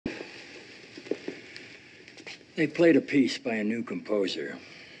They played a piece by a new composer.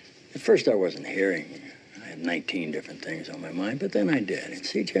 At first I wasn't hearing. I had 19 different things on my mind, but then I did. And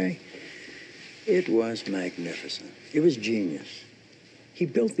CJ, it was magnificent. It was genius. He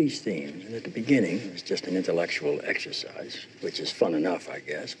built these themes, and at the beginning, it was just an intellectual exercise, which is fun enough, I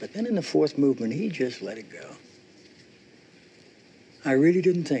guess. But then in the fourth movement, he just let it go. I really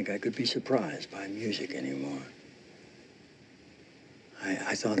didn't think I could be surprised by music anymore.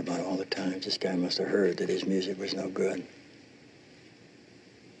 I thought about all the times this guy must have heard that his music was no good.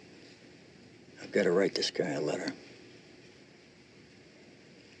 I've got to write this guy a letter.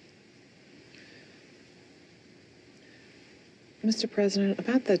 Mr. President,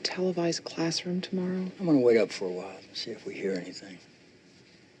 about the televised classroom tomorrow. I'm going to wait up for a while and see if we hear anything.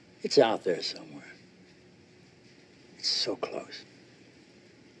 It's out there somewhere. It's so close.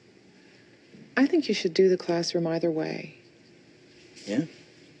 I think you should do the classroom either way. Yeah?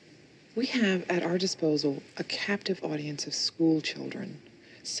 We have at our disposal a captive audience of school children.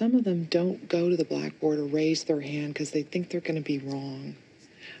 Some of them don't go to the blackboard or raise their hand because they think they're going to be wrong.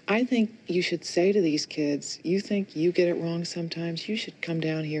 I think you should say to these kids, you think you get it wrong sometimes, you should come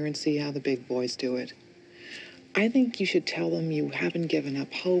down here and see how the big boys do it. I think you should tell them you haven't given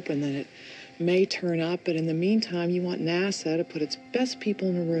up hope and that it may turn up, but in the meantime, you want NASA to put its best people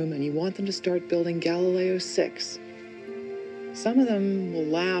in a room and you want them to start building Galileo 6. Some of them will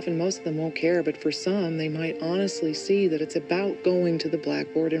laugh and most of them won't care, but for some, they might honestly see that it's about going to the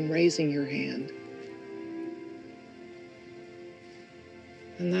blackboard and raising your hand.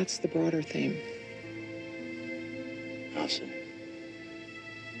 And that's the broader theme. I'll see.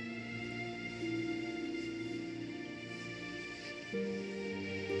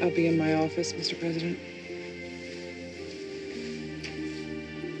 I'll be in my office, Mr. President.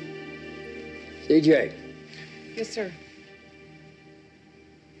 CJ. Yes, sir.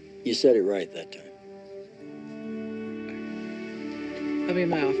 You said it right that time. I'll be in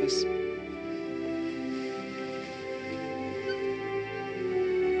my office.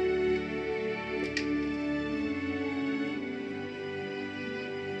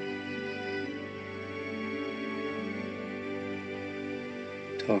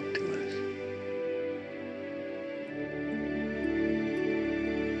 Talk to